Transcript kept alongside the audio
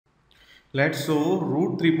Let's show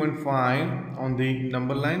root 3.5 on the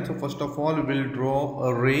number line. So first of all, we will draw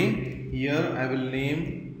a ray. Here I will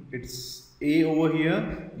name it's A over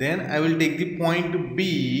here. Then I will take the point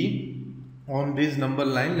B on this number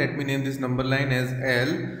line. Let me name this number line as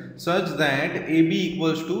L, such that AB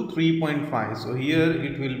equals to 3.5. So here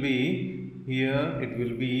it will be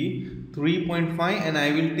 3.5, and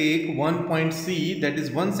I will take one point C, that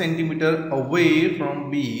is 1 centimeter away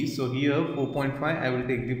from B. So here 4.5, I will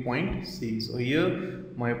take the point C. So here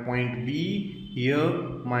my point B, here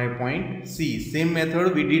my point C. Same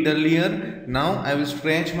method we did earlier. Now I will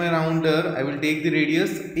stretch my rounder. I will take the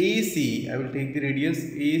radius AC.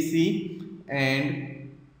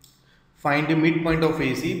 And find the midpoint of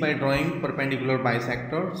AC by drawing perpendicular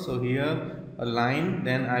bisector. So here a line,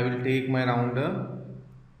 then I will take my rounder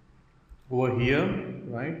over here,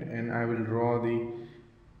 right, and I will draw the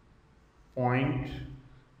point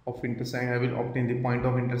of intersection. I will obtain the point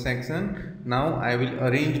of intersection. Now I will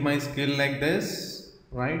arrange my scale like this,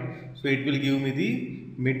 right? So it will give me the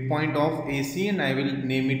midpoint of AC, and I will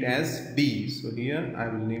name it as D. So here I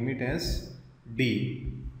will name it as D.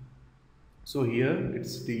 So here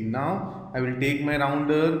it's D. Now I will take my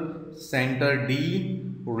rounder, center D,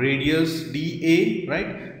 radius DA,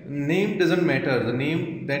 right? Name doesn't matter. The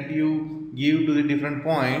name that you give to the different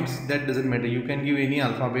points, that doesn't matter. You can give any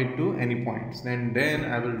alphabet to any points. And then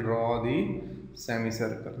I will draw the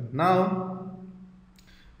semicircle. Now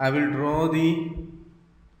I will draw the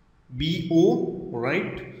BO,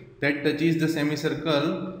 right, that touches the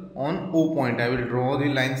semicircle on O point. I will draw the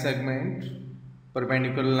line segment,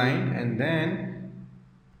 perpendicular line, and then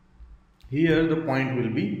here the point will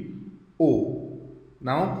be O.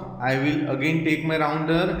 Now I will again take my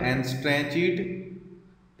rounder and stretch it.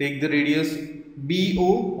 Take the radius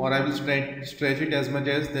BO, or I will stretch it as much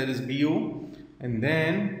as there is BO, and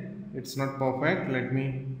then it's not perfect.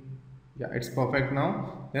 It's perfect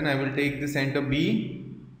now. Then I will take the center B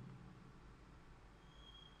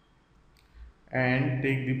and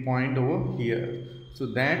take the point over here. So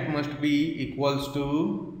that must be equals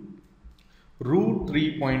to root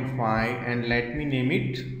 3.5, and let me name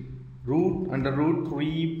it under root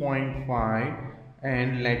 3.5,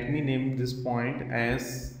 and let me name this point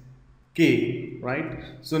as K, right?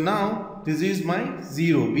 So now this is my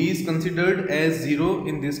 0. B is considered as 0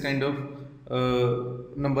 in this kind of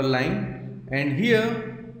number line. And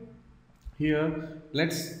here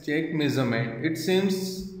let's check measurement. It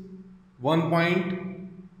seems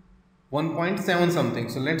 1.7 something.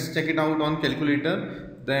 So let's check it out on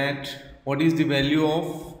calculator, that what is the value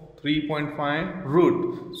of 3.5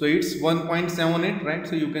 root. So it's 1.78, right?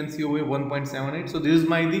 So you can see over 1.78. So this is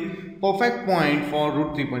the perfect point for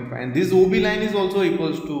root 3.5, and this OB line is also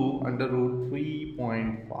equals to under root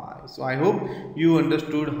 3.5. So I hope you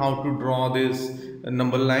understood how to draw this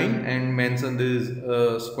number line and mention this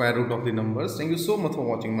square root of the numbers. Thank you so much for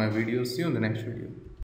watching my video. See you in the next video.